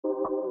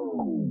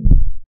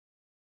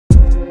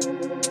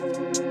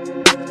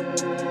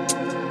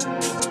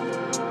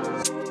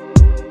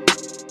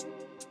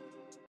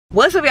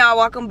What's up, y'all?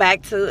 Welcome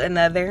back to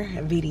another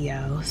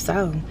video.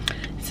 So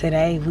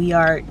today we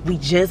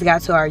just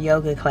got to our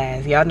yoga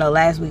class. Y'all know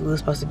last week we were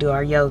supposed to do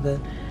our yoga,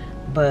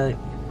 but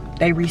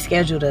they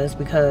rescheduled us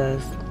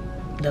because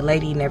the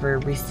lady never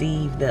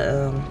received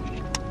the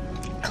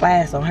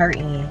class on her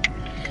end.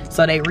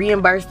 So they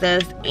reimbursed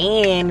us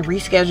and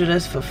rescheduled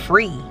us for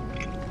free.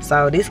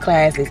 So this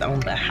class is on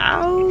the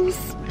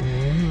house.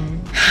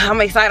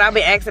 I'm excited. I've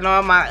been asking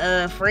all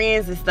my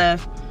friends and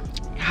stuff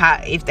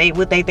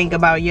what they think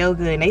about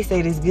yoga, and they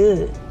said it's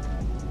good.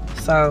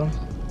 So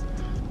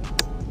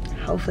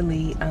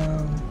hopefully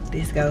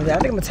this goes. I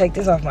think I'm gonna take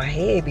this off my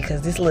head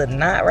because this little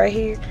knot right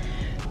here,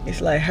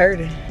 it's like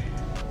hurting.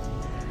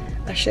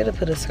 I should have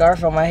put a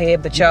scarf on my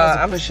head, but y'all,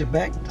 I'm push it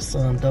back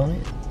some, don't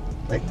it?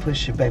 Like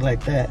push it back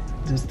like that.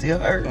 Does it still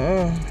hurt?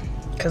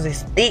 Cause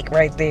it's thick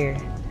right there.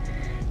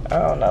 I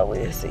don't know.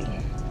 We'll see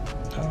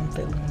how I'm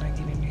feeling when I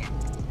get in there.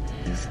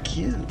 It's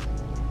cute.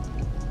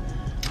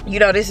 You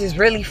know, this is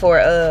really for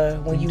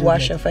when you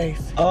wash your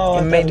face. Oh,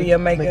 and do your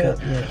makeup.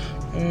 Yeah.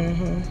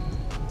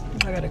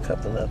 I got a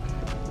couple of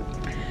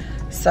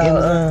them.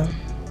 So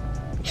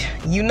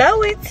you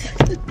know it.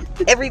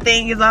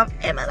 Everything is off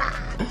Amazon.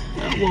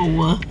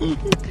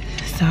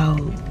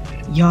 So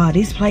y'all,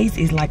 this place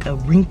is like a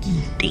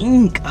rinky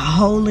dink, a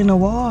hole in the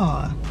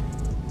wall.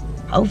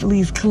 Hopefully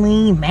it's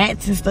clean.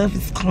 Mats and stuff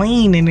is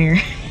clean in there.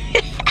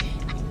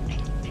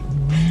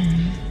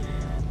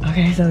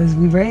 Okay, so is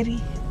we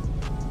ready?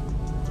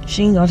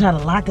 She ain't gonna try to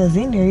lock us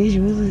in there, is she?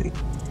 Was a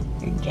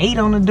gate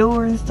on the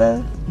door and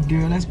stuff?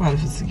 Girl, that's probably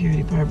for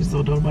security purposes,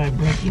 so nobody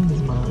break in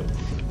this mug.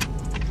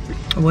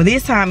 Well,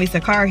 this time it's a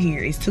car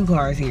here. It's 2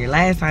 cars here.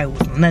 Last time it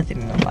was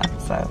nothing in the lot.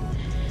 So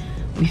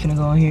we finna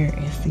go in here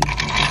and see what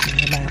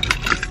this is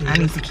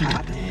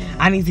about.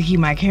 I need to keep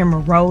my camera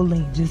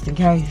rolling just in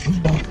case.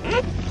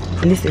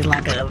 And this is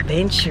like an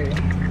adventure.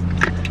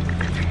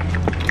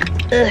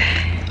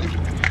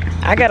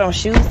 I got on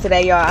shoes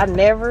today, y'all. I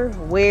never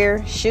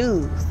wear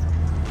shoes,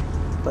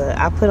 but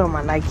I put on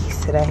my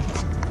Nikes today.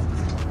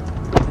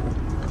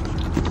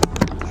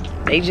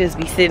 They just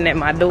be sitting at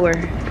my door.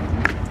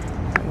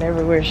 I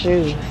never wear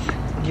shoes.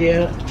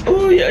 Yeah.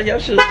 Oh, yeah, your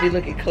shoes be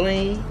looking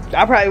clean.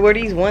 I probably wear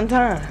these one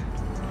time.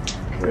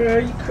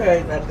 Girl, you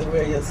crazy not to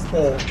wear your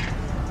stuff.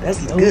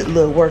 That's a good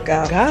little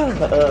workout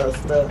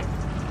stuff.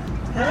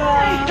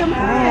 Hi. Come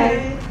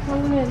Hi.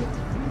 Come in.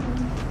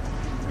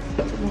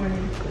 Good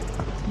morning.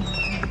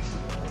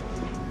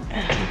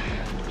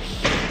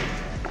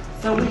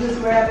 So we just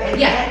grab a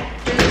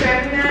mat? Just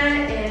grab a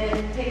mat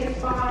and pick a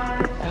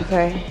spot.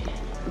 Okay.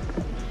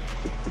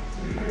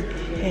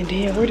 And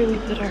then where do we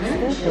put our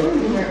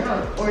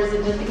stuff? Or is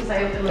it just because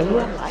I opened the I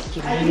door? like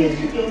it here.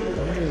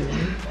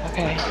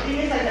 Okay.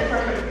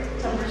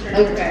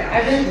 Okay.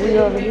 I've been We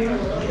go over here. Yeah,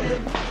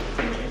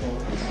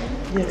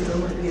 because I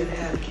want to be able to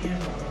have a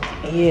camera.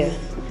 Yeah.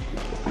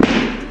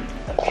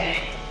 Okay.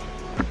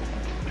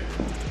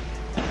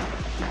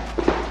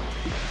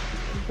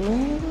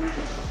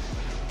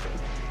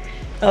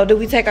 Oh, do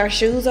we take our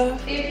shoes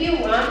off? If you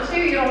want to,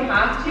 you don't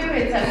have to.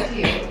 It's up to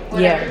you.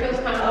 Whatever feels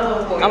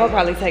comfortable for you. I'm gonna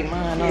probably take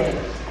mine off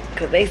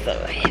because they so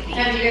heavy.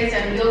 Have you guys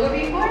done yoga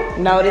before?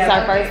 No, this is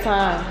our first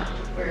time.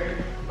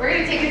 We're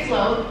gonna take it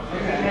slow.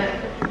 Okay.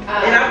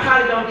 And I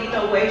probably don't need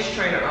no waist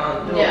trainer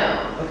on. No.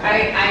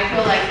 Okay. I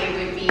feel like it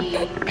would be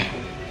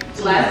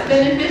less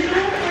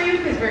beneficial for you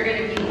because we're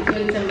gonna be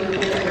doing some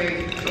movements where it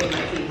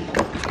might be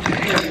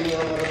hurting you a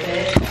little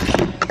bit.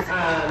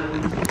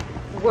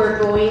 We're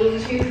going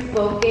to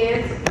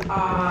focus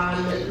on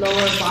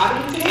lower body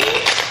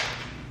today.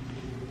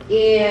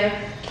 If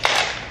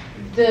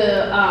the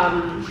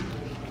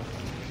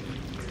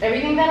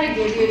everything that I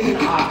give you is an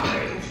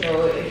offering,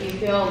 so if you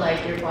feel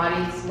like your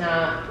body's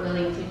not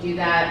willing to do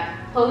that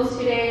pose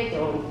today,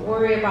 don't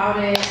worry about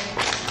it.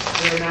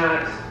 We're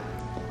not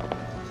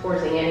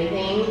forcing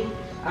anything.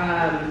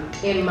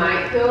 It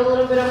might feel a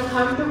little bit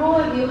uncomfortable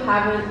if you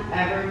haven't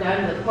ever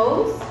done the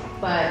pose,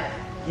 but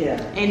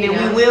yeah. And then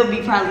we will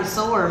be probably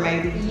sore,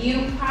 maybe.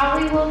 You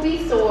probably will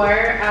be sore.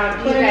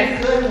 Do you guys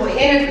in a good way?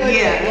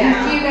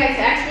 Yeah. Do you guys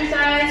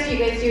exercise? Do you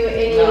guys do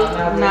any? No,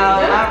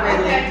 not really.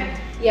 Okay.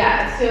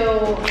 Yeah.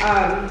 So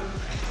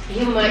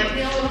you might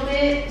feel a little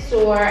bit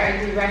sore.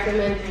 I do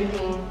recommend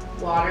drinking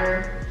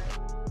water.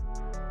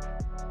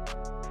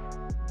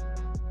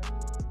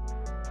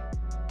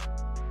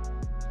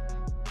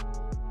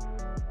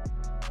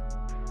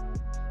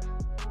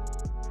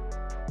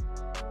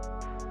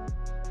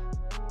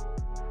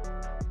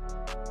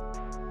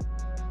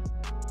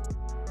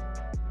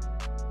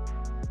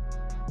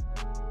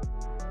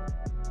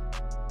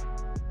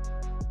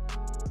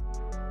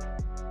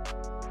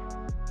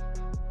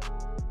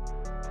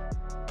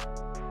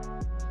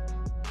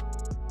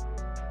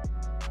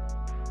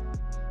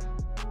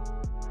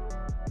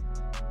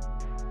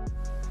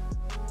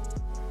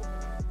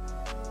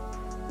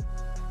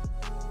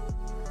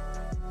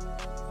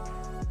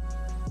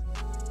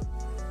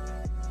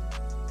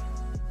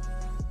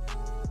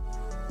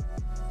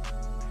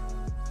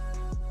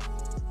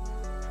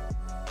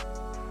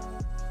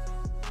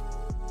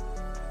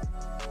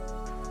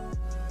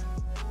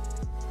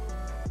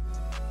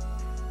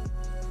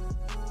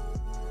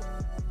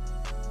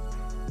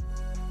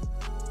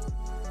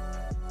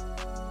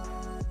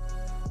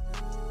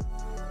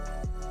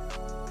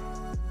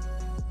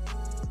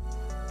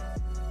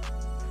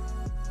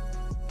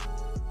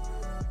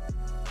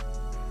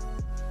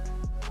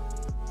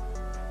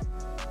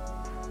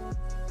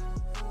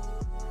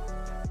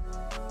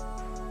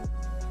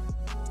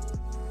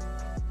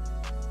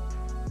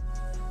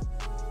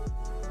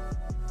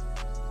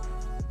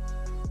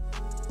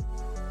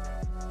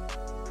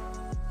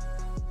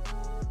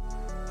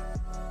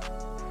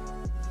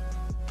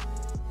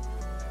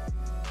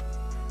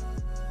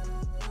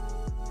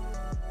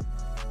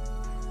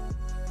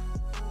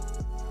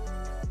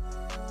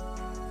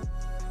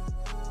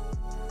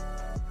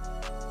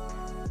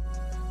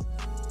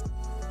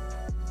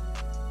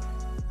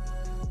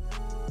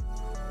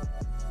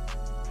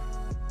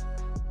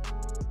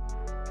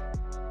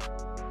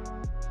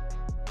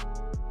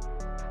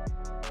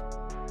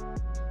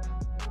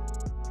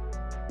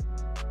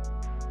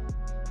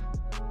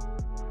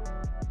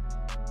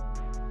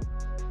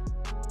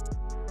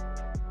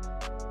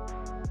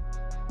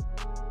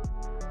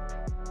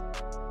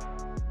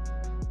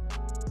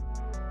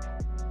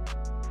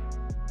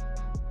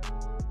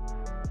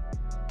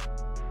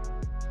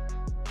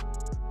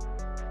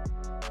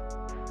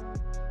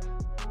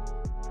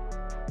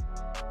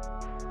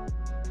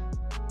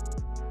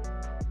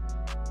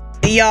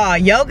 Y'all,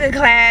 yoga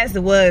class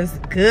was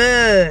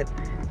good.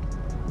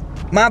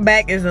 My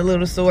back is a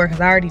little sore because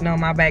I already know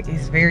my back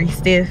is very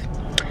stiff.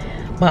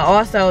 But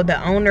also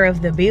the owner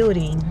of the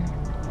building,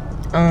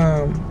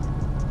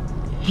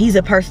 he's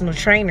a personal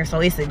trainer,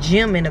 so it's a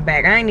gym in the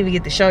back. I didn't even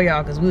get to show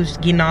y'all because we was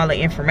just getting all the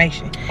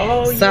information.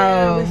 Oh, so,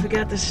 yeah, we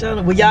forgot to show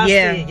them. Well, y'all see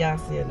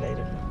it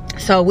later.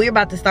 So we're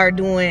about to start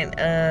doing,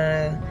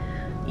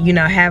 you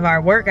know, have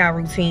our workout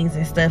routines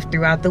and stuff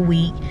throughout the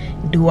week.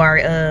 Do our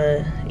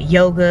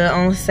yoga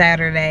on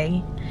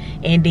Saturday,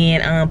 and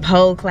then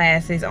pole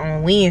classes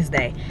on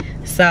Wednesday.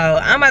 So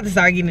I'm about to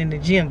start getting in the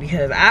gym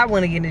because I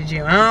want to get in the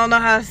gym. I don't know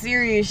how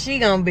serious she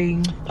gonna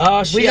be.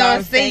 Oh, she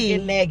gonna see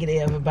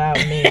negative about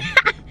me.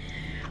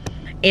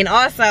 And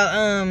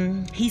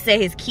also, he said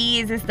his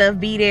kids and stuff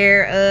be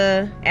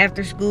there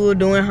after school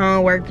doing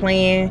homework,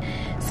 playing.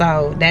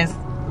 So that's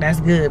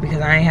good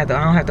because I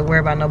don't have to worry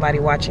about nobody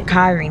watching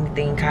Kai or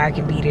anything. Kai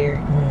can be there,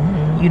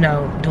 you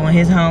know, doing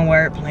his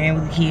homework, playing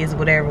with the kids,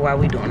 whatever, while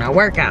we doing our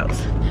workouts.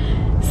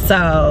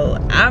 So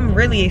I'm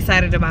really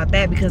excited about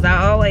that because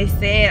I always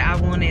said I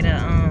wanted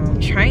a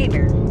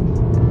trainer.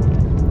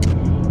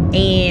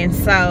 And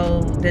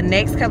so the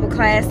next couple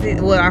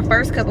classes, well, our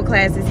first couple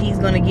classes, he's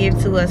gonna give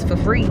to us for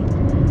free,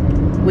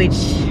 which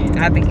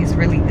I think is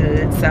really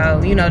good.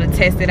 So, you know, to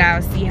test it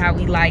out, see how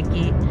we like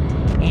it.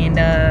 And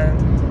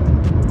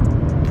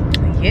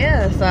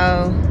yeah,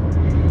 so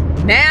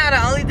now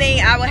the only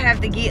thing I would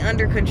have to get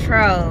under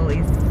control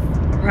is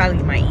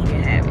probably my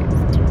eating habits.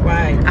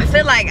 Right. I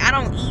feel like I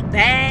don't eat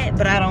bad,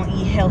 but I don't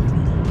eat healthy.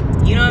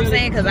 You know what I'm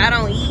saying? Because I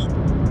don't eat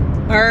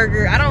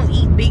burger. I don't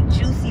eat big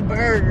juicy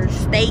burgers,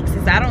 steaks.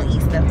 I don't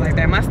eat stuff like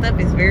that. My stuff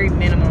is very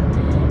minimal,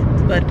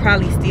 but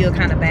probably still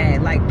kind of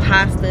bad. Like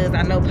pastas.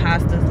 I know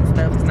pastas and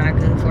stuff is not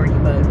good for you,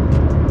 but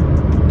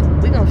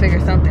we're going to figure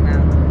something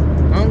out.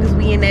 As long as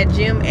we in that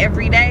gym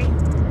every day.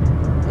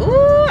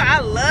 Ooh,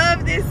 I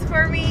love this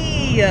for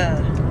me.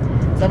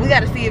 So we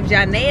got to see if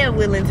Janea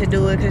willing to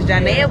do it, because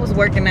Janea was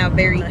working out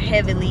very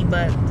heavily,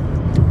 but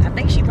I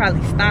think she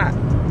probably stopped.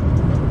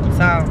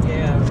 So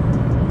yeah,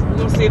 we're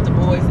gonna see if the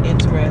boys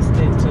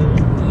interested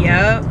too.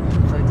 Yep,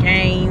 for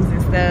games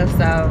and stuff.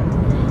 So,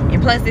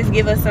 and plus this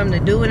give us something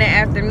to do in the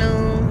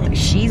afternoon.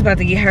 She's about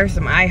to get her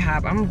some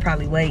IHOP. I'm gonna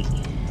probably wait.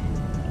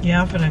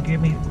 Yeah, I'm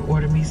finna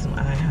order me some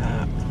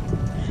IHOP.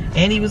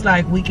 And he was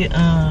like, we could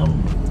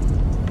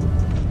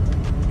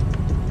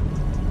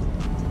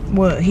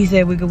what? He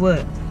said we could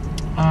what?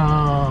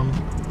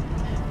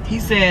 He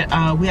said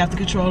we have to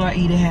control our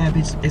eating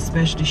habits,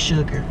 especially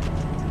sugar.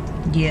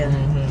 Yeah.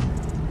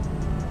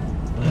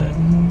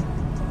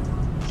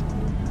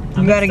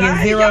 You gotta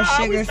get zero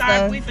sugar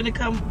stuff. We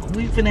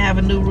finna have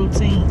a new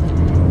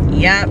routine.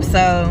 Yep.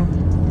 So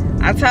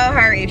I told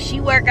her if she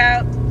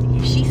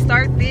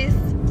start this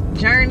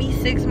journey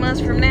 6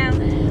 months from now,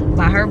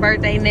 by her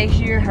birthday next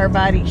year, her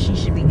body, she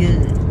should be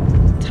good.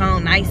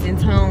 Nice and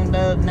toned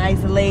up,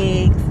 nice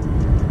legs,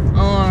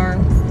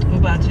 arms. What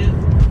about you?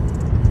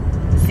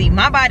 See,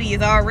 my body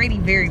is already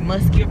very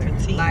muscular. You're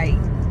petite. Like,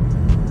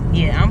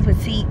 yeah, I'm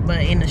petite,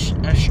 but in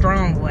a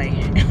strong way.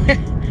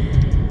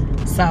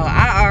 So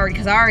I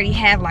already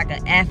have like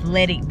an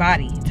athletic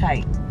body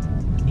type.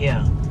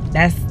 Yeah.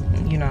 That's,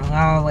 you know,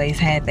 I always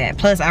had that.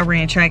 Plus I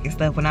ran track and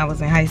stuff when I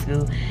was in high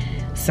school.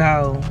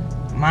 So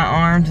my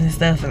arms and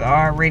stuff is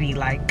already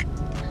like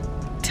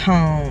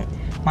toned.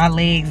 My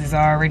legs is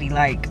already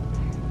like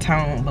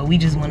toned, but we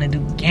just want to do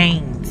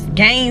gains.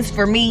 Gains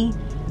for me,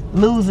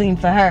 losing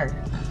for her.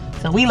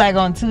 So we like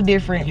on two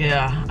different.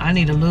 Yeah, I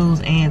need to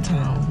lose and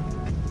tone.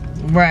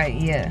 Right,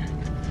 yeah.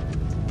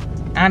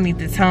 I need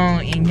to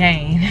tone and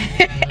gain.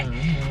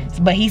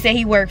 But he said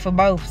he worked for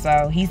both.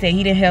 So he said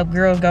he didn't help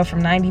girls go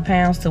from 90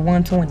 pounds to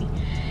 120.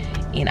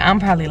 And I'm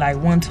probably like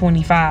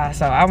 125.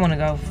 So I want to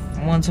go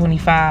from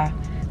 125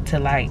 to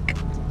like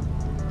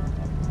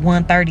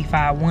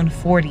 135,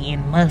 140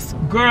 in muscle.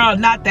 Girl,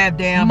 not that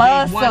damn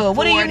muscle. Big,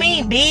 what do you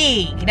mean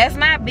big? That's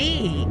not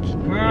big.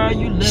 Girl,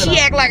 you little. She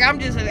act like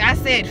I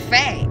said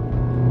fat.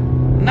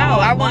 No,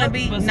 I want to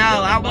be. No,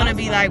 I want to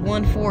be like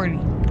 140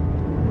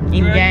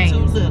 in gains. Too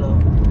little.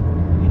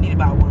 You need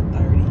about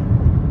 130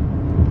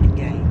 in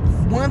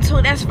gains.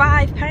 120. That's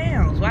 5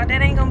 pounds. Why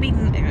that ain't gonna be?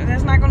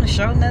 That's not gonna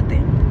show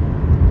nothing.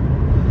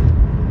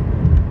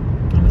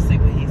 Let me see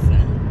what he's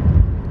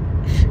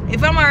saying.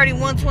 If I'm already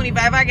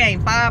 125, if I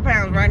gain 5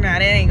 pounds right now,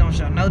 that ain't gonna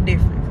show no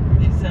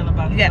difference. He's saying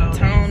about you gotta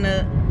tone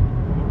up.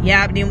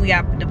 Yeah, then we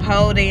got the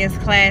pole dance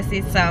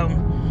classes. So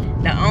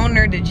the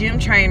owner, the gym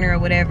trainer or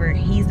whatever,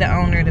 he's the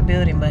owner of the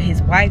building, but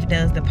his wife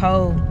does the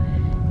pole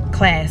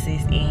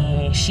classes,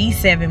 and she's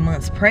 7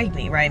 months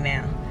pregnant right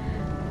now.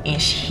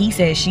 And he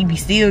said she be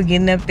still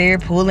getting up there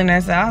pulling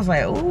herself. I was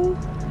like, ooh,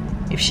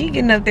 if she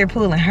getting up there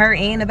pulling her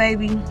and the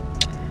baby,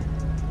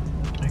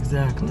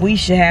 exactly, we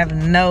should have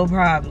no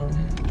problem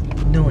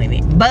doing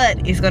it.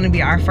 But it's gonna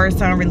be our first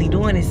time really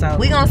doing it, so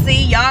we gonna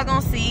see. Y'all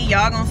gonna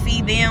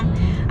see them.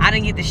 I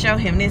didn't get to show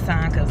him this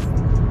time because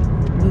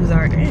we was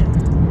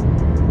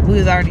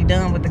already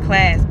done with the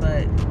class.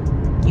 But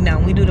you know,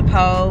 when we do the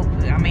pole, I'm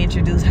gonna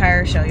introduce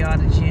her, show y'all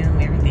the gym,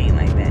 everything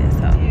like that.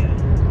 So yeah.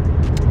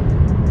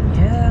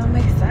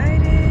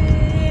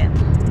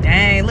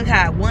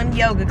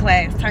 yoga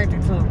class turned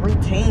into a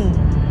routine.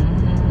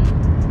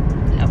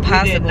 A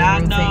possible we did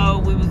not routine.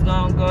 know we was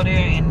gonna go there,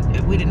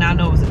 and we did not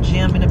know it was a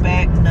gym in the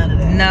back. None of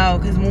that. No,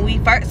 because when we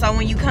first, so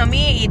when you come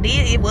in,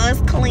 it was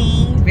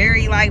clean,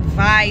 very like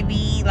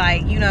vibey,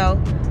 like, you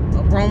know,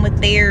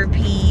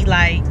 aromatherapy,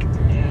 like.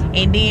 Yeah.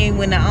 And then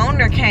when the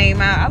owner came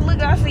out,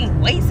 I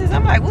seen weights.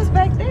 I'm like, what's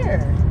back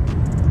there?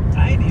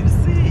 I didn't even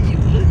see it. You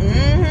looked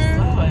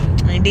saw it.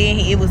 And then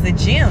it was a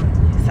gym.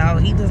 So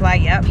he was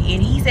like, yep.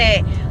 And he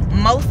said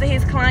most of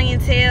his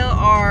clientele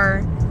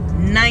are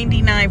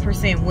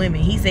 99%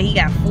 women. He said he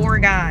got 4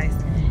 guys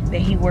that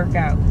he work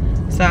out.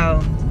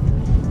 So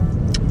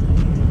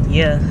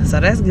yeah, so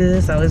that's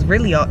good. So it's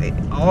really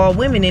all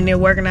women in there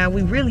working out.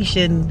 We really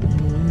shouldn't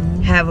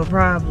have a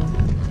problem.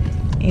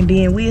 And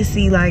then we'll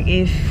see, like,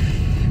 if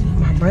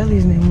my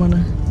brothers didn't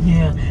wanna.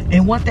 Yeah,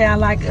 and one thing I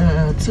like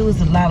too is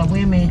a lot of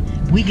women,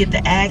 we get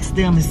to ask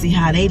them and see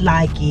how they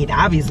like it.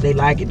 Obviously they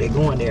like it, they're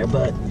going there,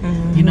 but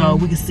you know,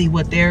 we can see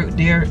what their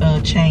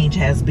change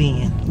has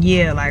been.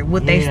 Yeah, like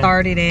what they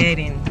started at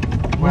and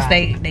what's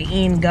Right. they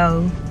end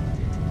goal.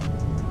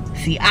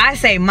 See, I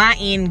say my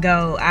end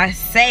goal, I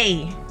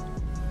say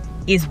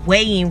is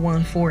weighing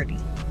 140.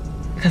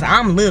 Because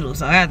I'm little,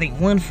 so I think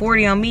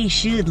 140 on me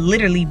should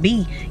literally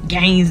be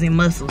gains in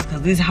muscles.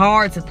 Because it's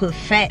hard to put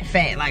fat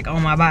like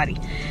on my body.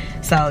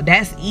 So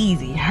that's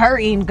easy. Her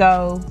end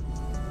goal,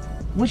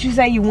 what you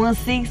say, you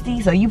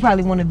 160? So you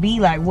probably want to be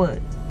like what?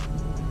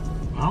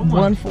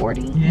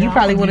 140? Yeah, you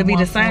probably want to be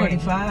the same.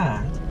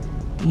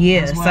 145.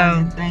 Yeah, that's why so I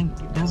didn't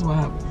think, that's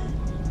why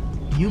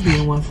you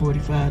being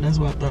 145, that's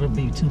why I thought it'd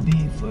be too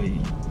big for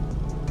you.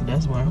 But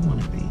that's where I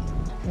want to be.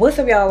 what's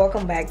up, y'all?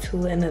 Welcome back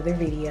to another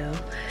video.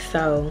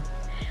 So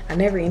I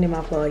never ended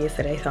my vlog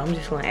yesterday, so I'm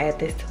just gonna add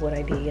this to what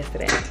I did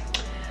yesterday.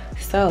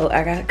 So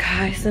I got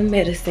Kai some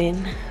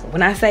medicine.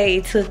 When I say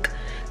it took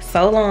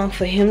so long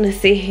for him to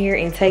sit here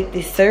and take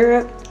this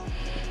syrup,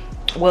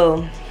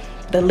 well,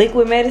 the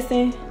liquid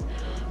medicine,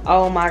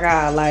 oh my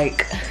god,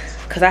 like,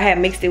 because I had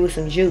mixed it with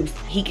some juice.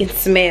 He can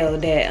smell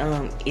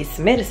that it's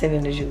medicine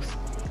in the juice.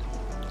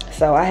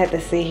 So I had to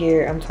sit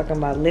here, I'm talking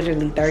about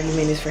literally 30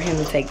 minutes for him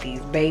to take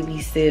these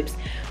baby sips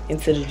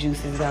until the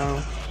juice is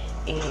gone.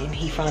 And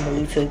he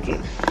finally took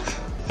it.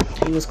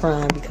 He was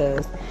crying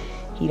because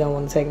he don't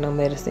want to take no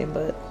medicine,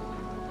 but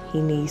he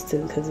needs to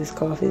because his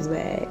cough is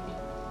bad.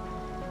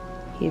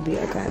 He'll be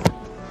okay.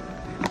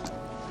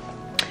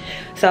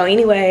 So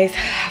anyways,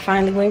 I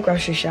finally went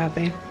grocery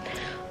shopping.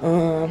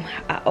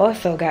 I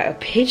also got a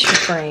picture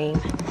frame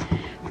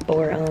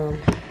for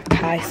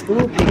Kai's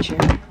school picture.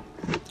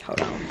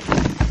 Hold on.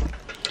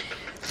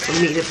 For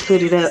me to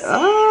put it up.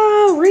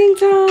 Oh,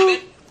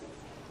 ringtone.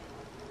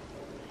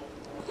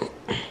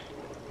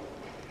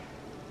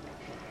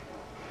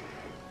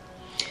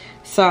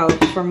 So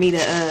for me to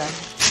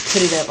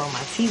put it up on my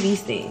TV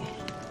stand.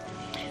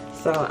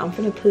 So I'm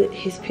gonna put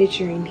his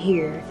picture in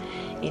here,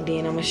 and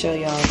then I'm gonna show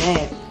y'all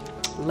that.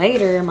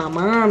 Later, my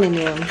mom and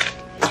them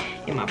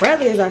and my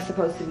brothers are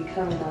supposed to be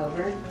coming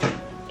over,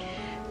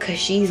 cause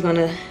she's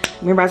gonna,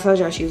 remember I told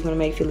y'all she was gonna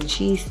make Philly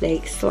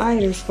cheesesteak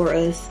sliders for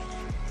us.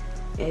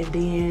 And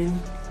then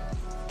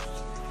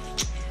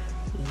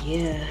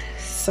yeah,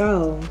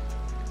 so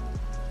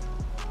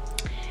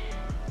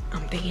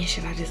I'm thinking,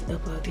 should I just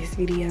upload this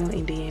video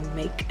and then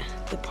make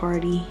the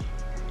party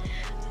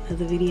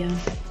another video?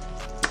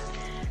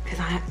 Because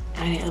I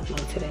didn't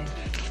upload today.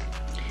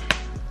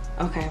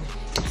 Okay,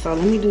 so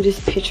let me do this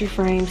picture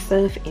frame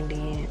stuff and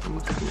then I'm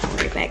gonna come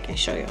right back and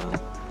show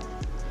y'all.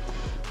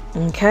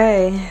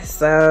 Okay,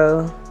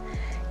 so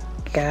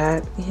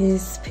got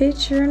his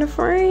picture in the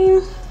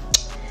frame.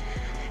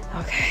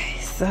 Okay,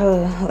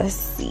 so let's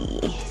see.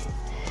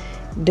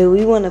 Do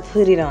we want to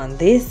put it on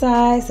this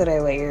side so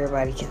that way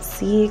everybody can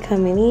see it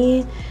coming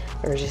in,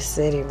 or just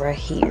set it right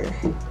here?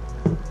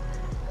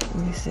 Let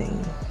me see.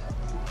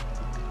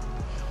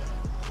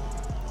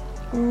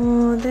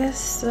 Oh, that's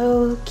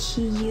so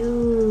cute.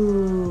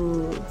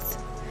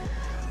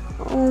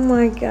 Oh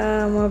my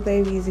god, my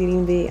baby's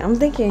eating big. I'm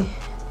thinking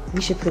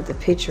we should put the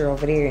picture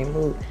over there and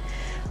move.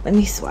 Let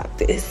me swap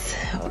this.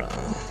 Hold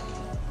on.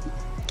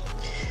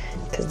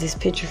 Because this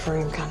picture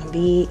frame kind of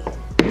big.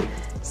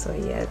 So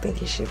yeah, I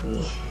think it should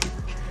be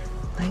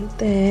like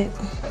that.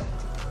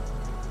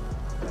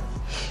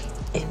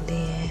 And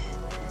then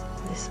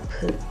let's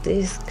put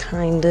this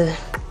kind of,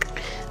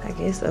 I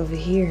guess, over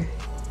here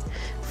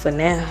for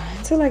now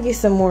until I get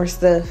some more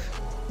stuff.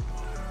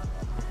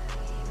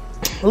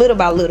 Little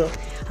by little.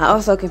 I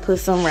also can put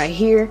some right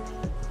here.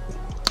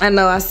 I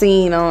know I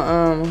seen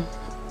on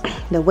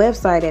the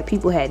website that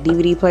people had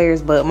DVD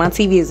players, but my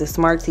TV is a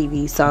smart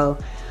TV, so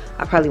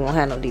I probably won't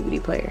have no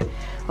DVD player.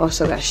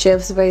 Also got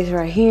shelf space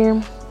right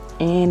here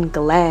and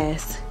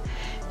glass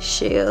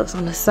shelves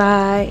on the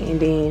side, and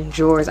then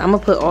drawers. I'm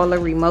gonna put all the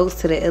remotes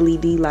to the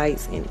LED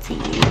lights and the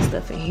TV and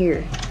stuff in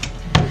here.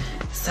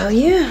 So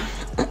yeah.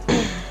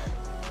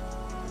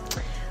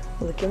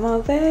 Look at my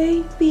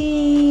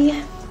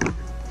baby.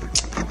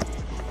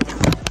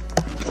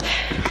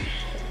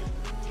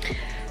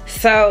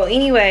 So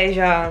anyways,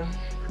 y'all,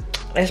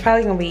 that's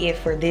probably gonna be it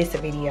for this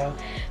video.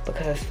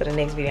 because for the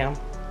next video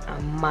I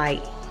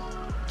might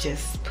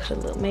just put a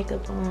little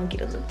makeup on,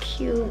 get a little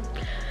cute,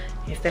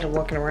 instead of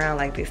walking around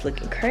like this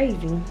looking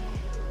crazy.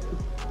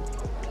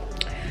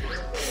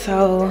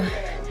 So,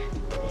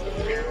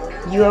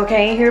 you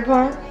okay in here,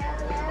 Paul?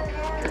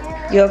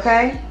 You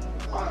okay?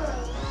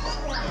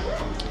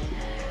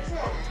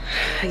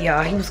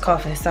 Y'all, he was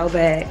coughing so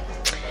bad.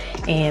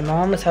 And my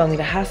mama told me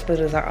the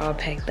hospitals are all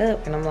packed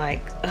up. And I'm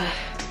like, ugh,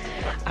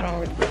 I don't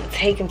really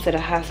take him to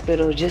the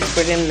hospital just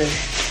for them to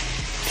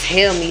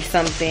tell me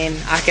something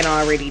I can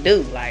already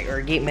do. Like,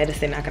 or get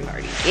medicine I can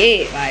already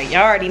get. Like,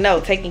 y'all already know,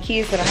 taking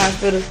kids to the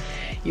hospital,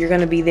 you're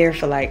gonna be there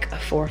for like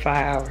 4 or 5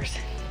 hours.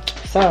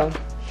 So,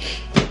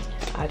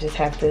 I just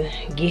have to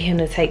get him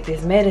to take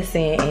this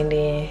medicine and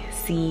then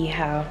see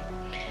how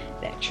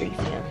that treats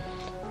him.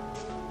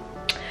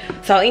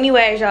 So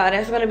anyways, y'all,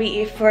 that's gonna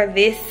be it for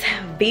this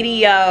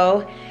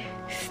video.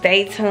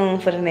 Stay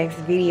tuned for the next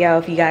video.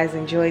 If you guys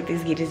enjoyed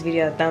this, give this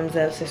video a thumbs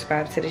up,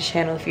 subscribe to the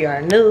channel if you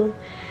are new.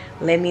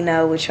 Let me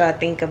know what y'all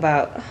think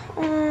about.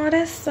 Oh,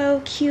 that's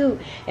so cute.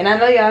 And I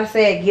know y'all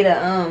said get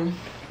a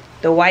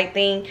the white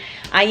thing.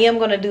 I am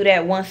gonna do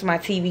that once my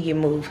TV get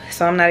moved,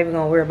 so I'm not even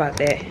gonna worry about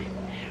that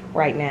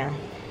right now.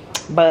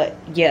 But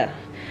yeah,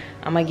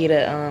 I'm gonna get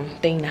a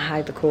thing to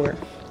hide the cord.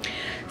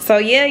 So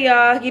yeah,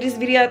 y'all, give this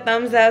video a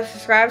thumbs up,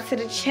 subscribe to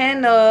the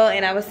channel,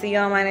 and I will see you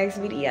on my next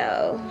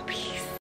video. Peace.